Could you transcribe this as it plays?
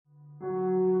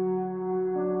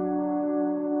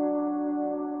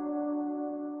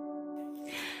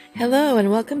Hello, and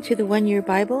welcome to the One Year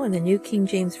Bible in the New King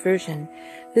James Version.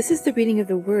 This is the reading of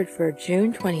the Word for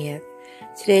June 20th.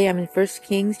 Today I'm in 1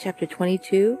 Kings chapter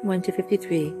 22,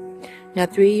 1-53. Now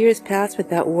 3 years passed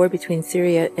without war between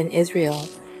Syria and Israel.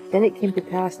 Then it came to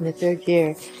pass in the 3rd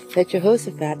year that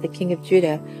Jehoshaphat, the king of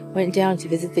Judah, went down to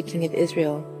visit the king of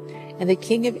Israel. And the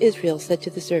king of Israel said to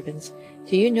the servants,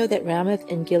 "Do you know that Ramoth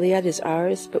in Gilead is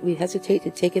ours, but we hesitate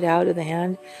to take it out of the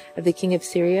hand of the king of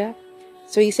Syria?"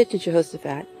 So he said to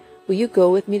Jehoshaphat, "Will you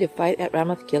go with me to fight at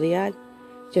Ramoth-Gilead?"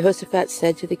 Jehoshaphat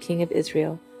said to the king of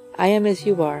Israel, "I am as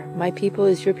you are, my people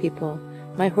is your people,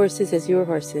 my horses as your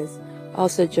horses."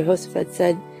 Also Jehoshaphat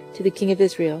said to the king of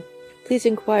Israel, "Please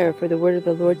inquire for the word of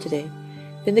the Lord today."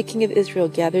 Then the king of Israel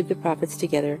gathered the prophets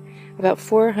together, about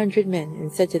 400 men,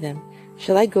 and said to them,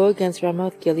 "Shall I go against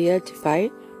Ramoth-Gilead to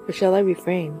fight, or shall I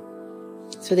refrain?"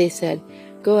 So they said,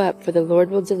 "Go up, for the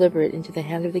Lord will deliver it into the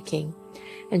hand of the king."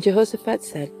 And Jehoshaphat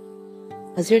said,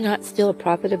 "Is there not still a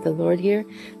prophet of the Lord here,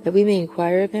 that we may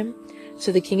inquire of him?"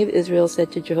 So the king of Israel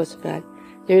said to Jehoshaphat,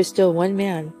 "There is still one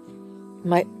man,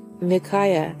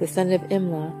 Micaiah the son of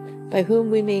Imlah, by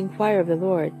whom we may inquire of the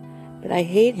Lord. But I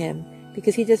hate him,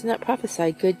 because he does not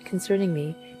prophesy good concerning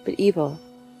me, but evil."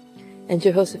 And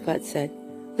Jehoshaphat said,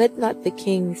 "Let not the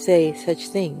king say such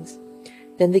things."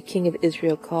 Then the king of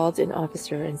Israel called an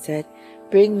officer and said,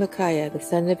 "Bring Micaiah the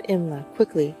son of Imlah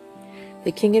quickly."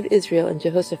 The king of Israel and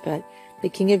Jehoshaphat, the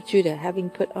king of Judah,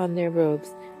 having put on their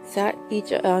robes, sat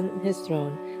each on his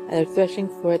throne at a threshing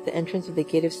floor at the entrance of the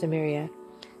gate of Samaria.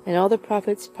 And all the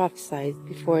prophets prophesied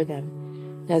before them.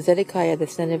 Now Zedekiah the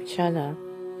son of Chenaanah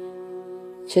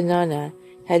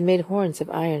had made horns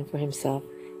of iron for himself,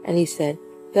 and he said,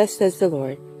 "Thus says the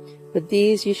Lord, with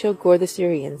these you shall gore the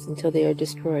Syrians until they are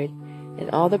destroyed." And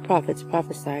all the prophets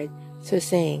prophesied, so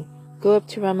saying, "Go up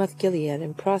to Ramoth-Gilead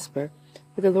and prosper,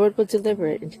 for the Lord will deliver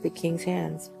it into the king's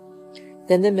hands."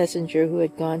 Then the messenger who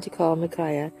had gone to call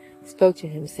Micaiah spoke to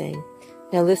him, saying,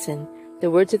 "Now listen,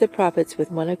 the words of the prophets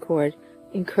with one accord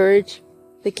encourage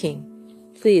the king.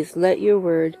 Please let your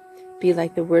word be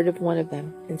like the word of one of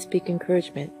them, and speak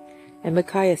encouragement." And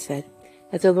Micaiah said,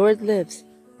 "As the Lord lives,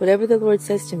 whatever the Lord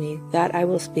says to me, that I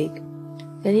will speak."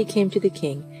 Then he came to the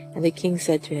king, and the king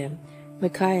said to him,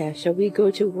 "Micaiah, shall we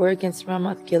go to war against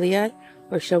Ramoth-Gilead,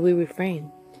 or shall we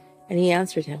refrain?" And he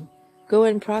answered him, "Go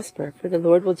and prosper, for the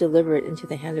Lord will deliver it into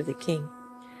the hand of the king."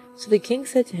 So the king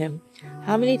said to him,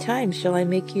 "How many times shall I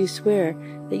make you swear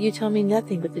that you tell me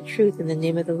nothing but the truth in the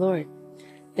name of the Lord?"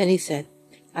 Then he said,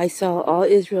 "I saw all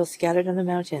Israel scattered on the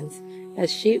mountains, as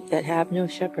sheep that have no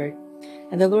shepherd.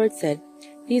 And the Lord said,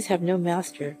 These have no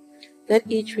master.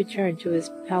 Let each return to his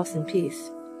house in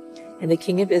peace." And the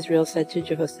king of Israel said to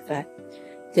Jehoshaphat,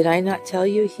 "Did I not tell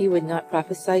you he would not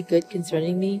prophesy good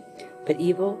concerning me, but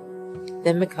evil?"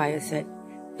 Then Micaiah said,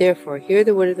 "Therefore hear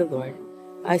the word of the Lord.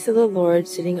 I saw the Lord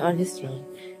sitting on his throne,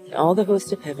 and all the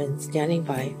host of heaven standing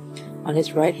by, on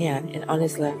his right hand and on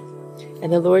his left.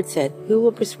 And the Lord said, Who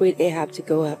will persuade Ahab to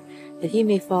go up, that he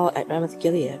may fall at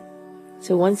Ramoth-Gilead?"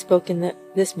 So one spoke in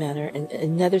this manner, and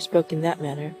another spoke in that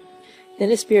manner. Then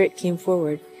a spirit came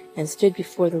forward, and stood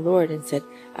before the Lord, and said,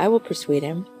 "I will persuade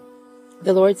him."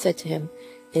 The Lord said to him,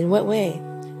 "In what way?"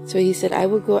 So he said, "I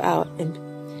will go out and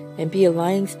be a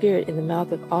lying spirit in the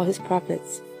mouth of all his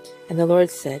prophets." And the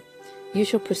Lord said, "You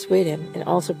shall persuade him, and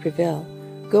also prevail.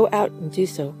 Go out and do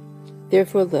so.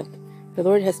 Therefore look, the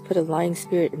Lord has put a lying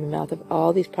spirit in the mouth of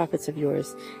all these prophets of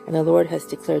yours, and the Lord has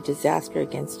declared disaster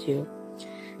against you."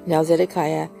 Now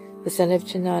Zedekiah, the son of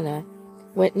Chenaanah,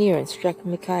 went near and struck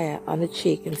Micaiah on the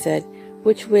cheek, and said,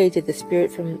 "Which way did the Spirit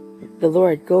from the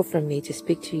Lord go from me to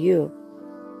speak to you?"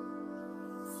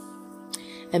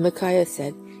 And Micaiah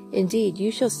said, "Indeed,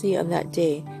 you shall see on that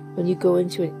day, when you go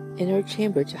into an inner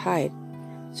chamber to hide."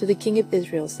 So the king of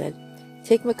Israel said,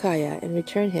 "Take Micaiah, and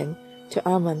return him to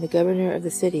Amon the governor of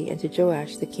the city, and to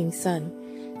Joash the king's son,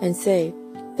 and say,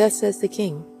 Thus says the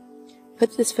king,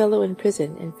 Put this fellow in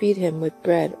prison, and feed him with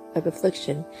bread of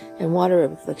affliction and water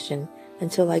of affliction,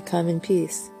 until I come in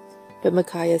peace." But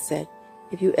Micaiah said,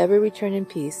 "If you ever return in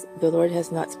peace, the Lord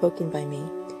has not spoken by me."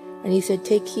 And he said,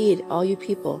 "Take heed, all you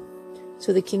people."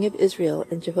 So the king of Israel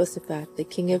and Jehoshaphat, the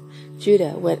king of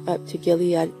Judah, went up to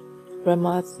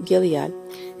Ramoth-Gilead.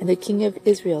 And the king of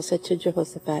Israel said to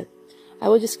Jehoshaphat, "I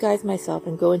will disguise myself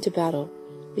and go into battle,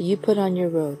 but you put on your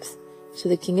robes." So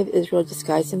the king of Israel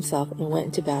disguised himself and went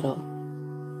into battle.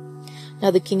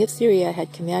 Now the king of Syria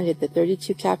had commanded the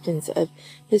 32 captains of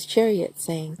his chariots,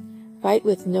 saying, "Fight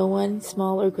with no one,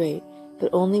 small or great, but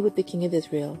only with the king of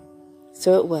Israel."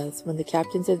 So it was, when the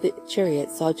captains of the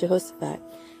chariots saw Jehoshaphat,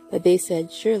 that they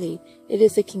said, "Surely it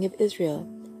is the king of Israel."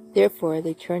 Therefore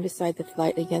they turned aside the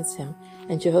flight against him,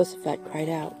 and Jehoshaphat cried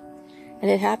out.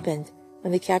 And it happened,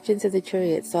 when the captains of the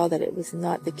chariot saw that it was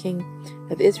not the king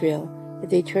of Israel, that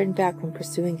they turned back from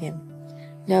pursuing him.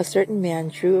 Now a certain man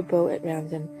drew a bow at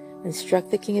random, and struck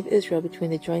the king of Israel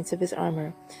between the joints of his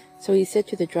armor. So he said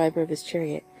to the driver of his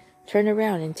chariot, Turn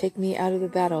around and take me out of the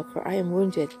battle, for I am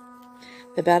wounded.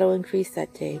 The battle increased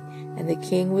that day, and the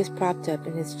king was propped up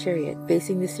in his chariot,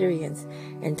 facing the Syrians,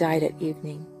 and died at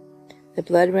evening. The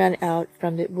blood ran out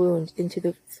from the wound into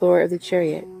the floor of the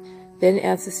chariot. Then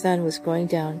as the sun was going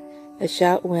down, a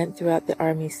shout went throughout the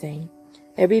army, saying,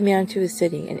 Every man to his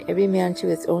city, and every man to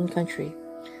his own country.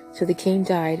 So the king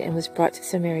died, and was brought to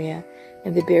Samaria,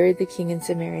 and they buried the king in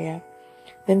Samaria.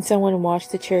 Then someone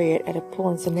washed the chariot at a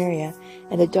pool in Samaria,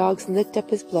 and the dogs licked up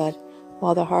his blood,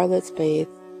 while the harlots bathed,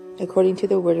 according to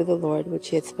the word of the Lord which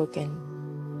he had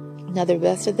spoken. Now the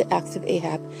rest of the acts of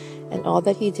Ahab, and all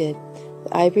that he did,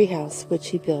 the ivory house which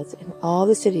he built, and all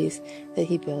the cities that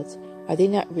he built, are they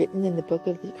not written in the book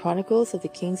of the Chronicles of the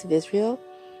kings of Israel?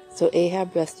 So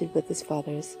Ahab rested with his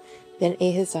fathers. Then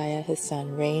Ahaziah his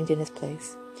son reigned in his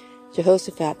place.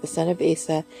 Jehoshaphat the son of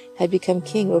Asa had become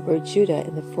king over Judah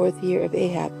in the 4th year of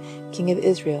Ahab, king of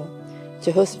Israel.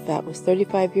 Jehoshaphat was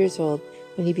 35 years old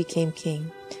when he became king,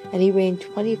 and he reigned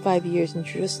 25 years in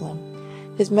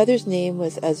Jerusalem. His mother's name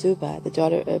was Azubah, the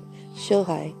daughter of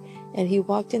Shilhi, and he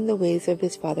walked in the ways of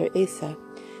his father Asa.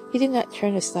 He did not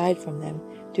turn aside from them,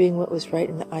 doing what was right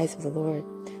in the eyes of the Lord.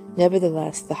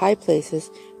 Nevertheless, the high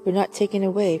places were not taken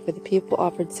away, for the people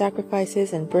offered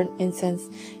sacrifices and burnt incense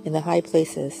in the high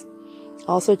places.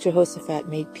 Also Jehoshaphat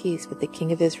made peace with the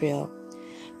king of Israel.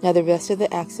 Now the rest of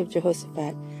the acts of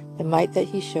Jehoshaphat, the might that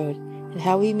he showed, and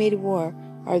how he made war,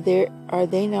 are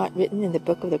they not written in the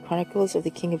book of the Chronicles of the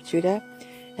king of Judah?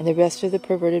 And the rest of the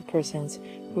perverted persons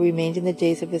who remained in the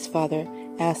days of his father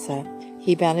Asa,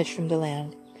 he banished from the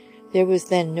land. There was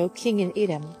then no king in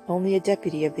Edom, only a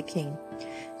deputy of the king.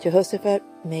 Jehoshaphat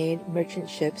made merchant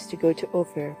ships to go to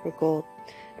Ophir for gold,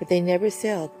 but they never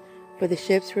sailed, for the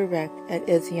ships were wrecked at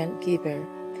Ezion-Geber.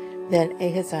 Then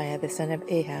Ahaziah the son of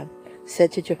Ahab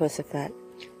said to Jehoshaphat,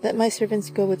 Let my servants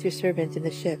go with your servant in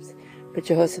the ships. But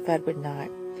Jehoshaphat would not.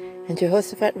 And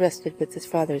Jehoshaphat rested with his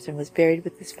fathers, and was buried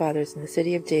with his fathers in the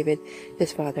city of David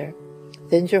his father.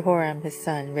 Then Jehoram his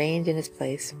son reigned in his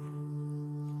place.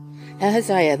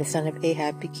 Ahaziah the son of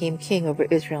Ahab became king over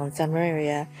Israel and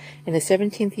Samaria in the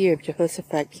 17th year of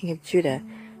Jehoshaphat king of Judah,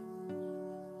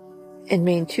 and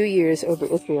reigned 2 years over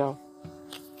Israel.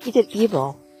 He did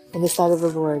evil in the sight of the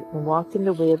Lord, and walked in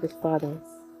the way of his father,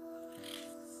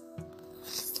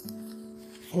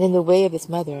 and in the way of his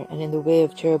mother, and in the way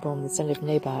of Jeroboam the son of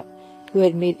Nebat, who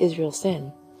had made Israel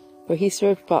sin. For he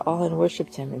served Baal and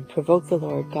worshipped him, and provoked the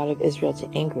Lord God of Israel to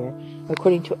anger,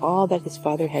 according to all that his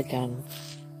father had done.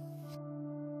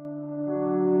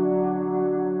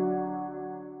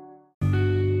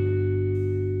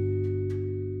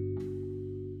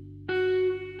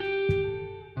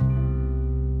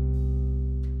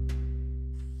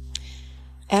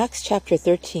 Acts chapter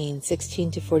 13,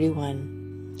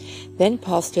 16-41. Then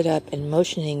Paul stood up, and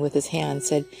motioning with his hand,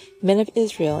 said, Men of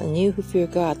Israel, and you who fear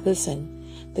God,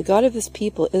 listen. The God of this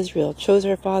people, Israel, chose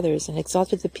our fathers, and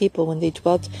exalted the people when they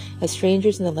dwelt as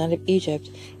strangers in the land of Egypt,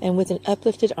 and with an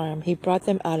uplifted arm he brought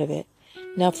them out of it.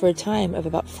 Now for a time of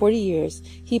about 40 years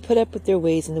he put up with their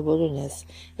ways in the wilderness,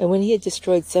 and when he had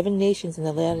destroyed 7 nations in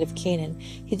the land of Canaan,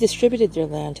 he distributed their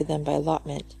land to them by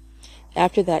allotment.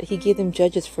 After that he gave them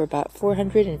judges for about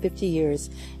 450 years,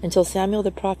 until Samuel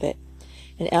the prophet.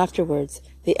 And afterwards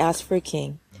they asked for a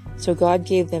king. So God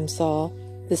gave them Saul,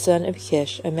 the son of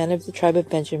Kish, a man of the tribe of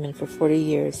Benjamin, for 40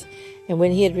 years. And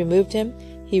when he had removed him,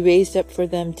 he raised up for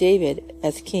them David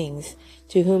as kings,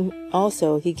 to whom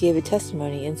also he gave a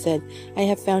testimony, and said, I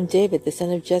have found David, the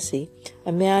son of Jesse,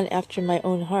 a man after my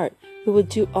own heart, who will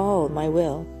do all my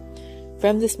will.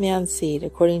 From this man's seed,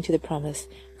 according to the promise,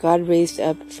 God raised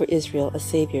up for Israel a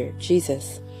Savior,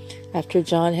 Jesus, after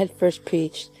John had first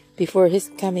preached, before his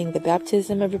coming, the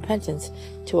baptism of repentance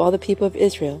to all the people of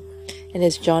Israel. And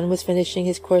as John was finishing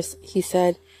his course, he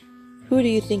said, Who do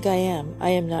you think I am? I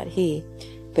am not he.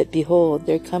 But behold,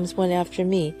 there comes one after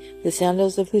me, the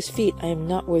sandals of whose feet I am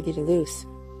not worthy to loose.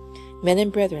 Men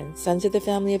and brethren, sons of the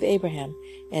family of Abraham,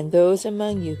 and those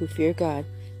among you who fear God,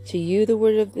 to you the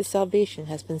word of the salvation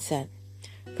has been sent.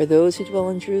 For those who dwell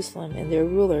in Jerusalem and their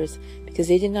rulers, because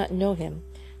they did not know him,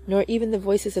 nor even the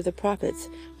voices of the prophets,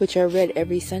 which are read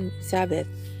every Sabbath,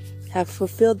 have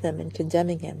fulfilled them in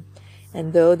condemning him.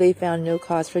 And though they found no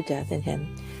cause for death in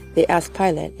him, they asked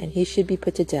Pilate, and he should be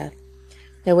put to death.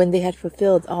 Now when they had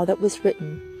fulfilled all that was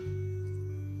written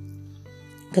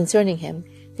concerning him,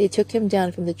 they took him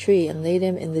down from the tree and laid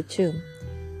him in the tomb.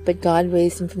 But God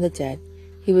raised him from the dead.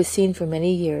 He was seen for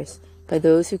many years, by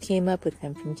those who came up with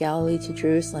him from Galilee to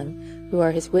Jerusalem, who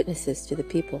are his witnesses to the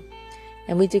people.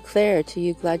 And we declare to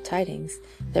you glad tidings,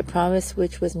 that promise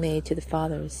which was made to the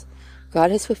fathers. God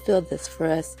has fulfilled this for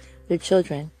us, their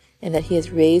children, and that he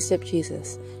has raised up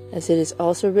Jesus, as it is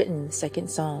also written in the 2nd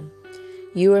Psalm.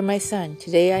 You are my son,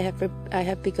 today I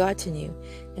have begotten you,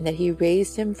 and that he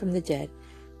raised him from the dead.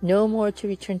 No more to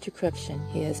return to corruption,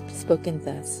 he has spoken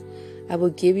thus. I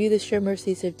will give you the sure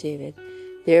mercies of David.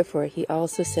 Therefore he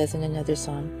also says in another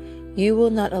psalm, You will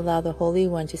not allow the Holy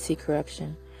One to see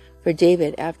corruption. For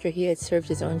David, after he had served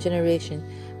his own generation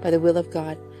by the will of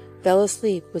God, fell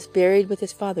asleep, was buried with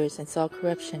his fathers, and saw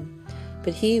corruption.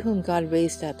 But he whom God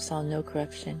raised up saw no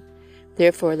corruption.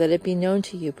 Therefore let it be known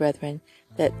to you, brethren,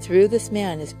 that through this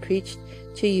man is preached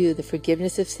to you the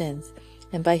forgiveness of sins,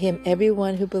 and by him every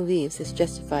one who believes is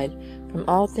justified from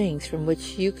all things from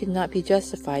which you could not be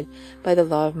justified by the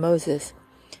law of Moses.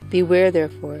 Beware,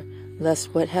 therefore,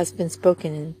 lest what has been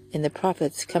spoken in the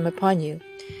prophets come upon you.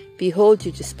 Behold,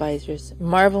 you despisers,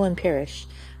 marvel and perish,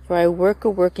 for I work a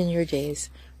work in your days,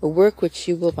 a work which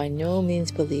you will by no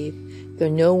means believe, though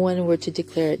no one were to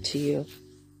declare it to you.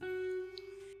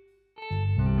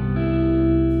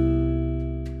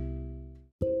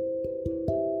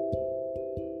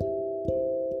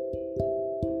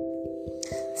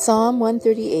 Psalm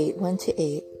 138,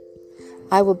 1-8.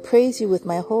 I will praise you with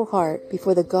my whole heart.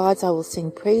 Before the gods I will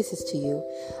sing praises to you.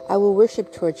 I will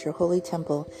worship towards your holy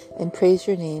temple and praise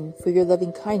your name for your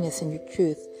loving kindness and your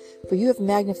truth. For you have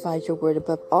magnified your word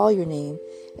above all your name.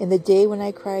 In the day when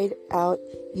I cried out,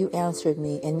 you answered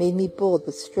me and made me bold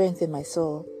with strength in my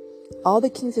soul. All the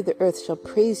kings of the earth shall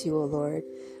praise you, O Lord,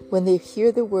 when they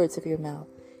hear the words of your mouth.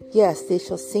 Yes, they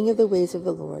shall sing of the ways of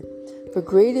the Lord. For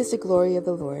great is the glory of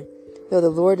the Lord, though the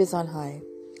Lord is on high.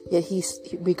 Yet he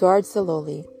regards the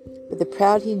lowly, but the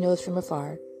proud he knows from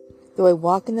afar. Though I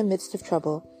walk in the midst of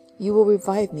trouble, you will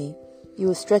revive me. You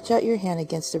will stretch out your hand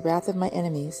against the wrath of my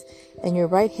enemies, and your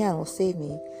right hand will save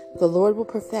me. The Lord will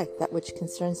perfect that which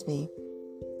concerns me.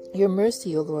 Your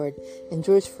mercy, O Lord,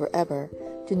 endures forever.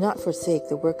 Do not forsake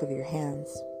the work of your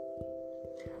hands.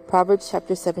 Proverbs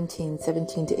chapter 17,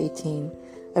 17-18.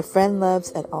 A friend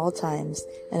loves at all times,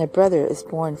 and a brother is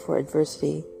born for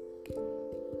adversity.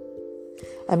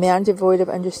 A man devoid of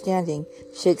understanding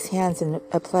shakes hands in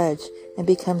a pledge and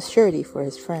becomes surety for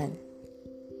his friend.